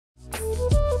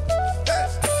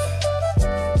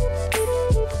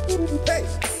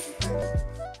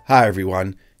Hi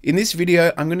everyone, in this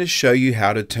video I'm going to show you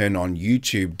how to turn on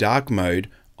YouTube dark mode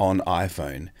on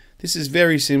iPhone. This is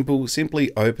very simple.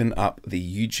 Simply open up the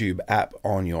YouTube app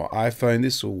on your iPhone.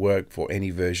 This will work for any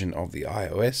version of the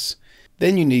iOS.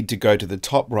 Then you need to go to the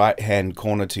top right hand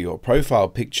corner to your profile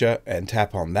picture and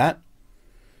tap on that.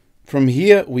 From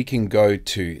here we can go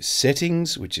to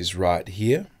Settings, which is right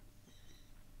here.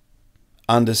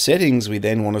 Under Settings we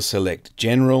then want to select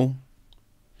General.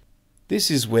 This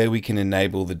is where we can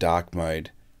enable the dark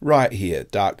mode, right here,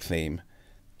 dark theme.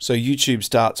 So YouTube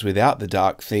starts without the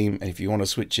dark theme, and if you want to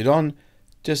switch it on,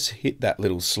 just hit that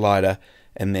little slider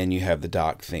and then you have the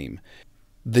dark theme.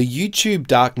 The YouTube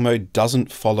dark mode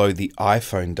doesn't follow the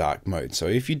iPhone dark mode. So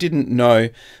if you didn't know,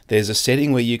 there's a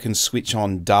setting where you can switch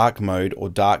on dark mode or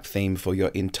dark theme for your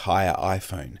entire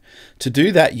iPhone. To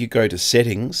do that, you go to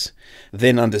Settings,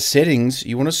 then under Settings,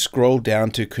 you want to scroll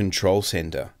down to Control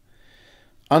Center.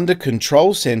 Under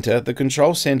Control Center, the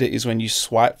Control Center is when you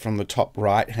swipe from the top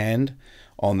right hand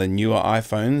on the newer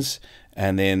iPhones,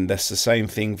 and then that's the same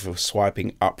thing for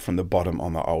swiping up from the bottom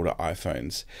on the older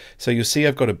iPhones. So you'll see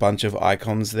I've got a bunch of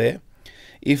icons there.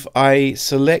 If I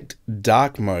select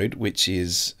dark mode, which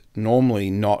is normally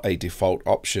not a default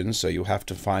option, so you'll have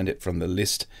to find it from the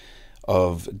list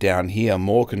of down here,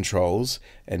 more controls,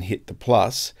 and hit the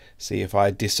plus. See, if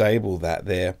I disable that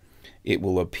there, it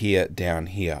will appear down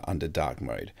here under dark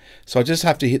mode. So I just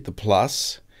have to hit the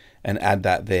plus and add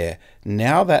that there.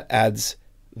 Now that adds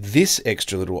this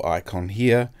extra little icon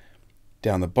here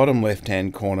down the bottom left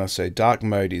hand corner. So dark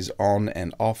mode is on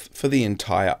and off for the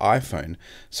entire iPhone.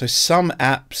 So some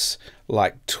apps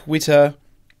like Twitter,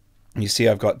 you see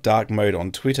I've got dark mode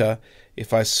on Twitter.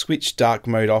 If I switch dark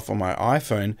mode off on my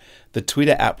iPhone, the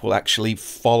Twitter app will actually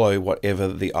follow whatever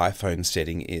the iPhone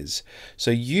setting is.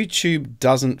 So YouTube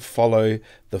doesn't follow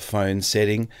the phone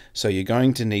setting, so you're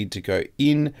going to need to go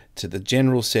in to the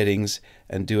general settings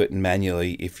and do it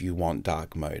manually if you want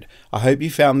dark mode. I hope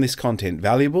you found this content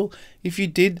valuable. If you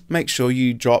did, make sure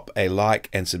you drop a like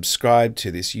and subscribe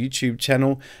to this YouTube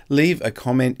channel. Leave a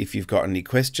comment if you've got any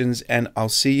questions, and I'll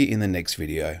see you in the next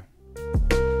video.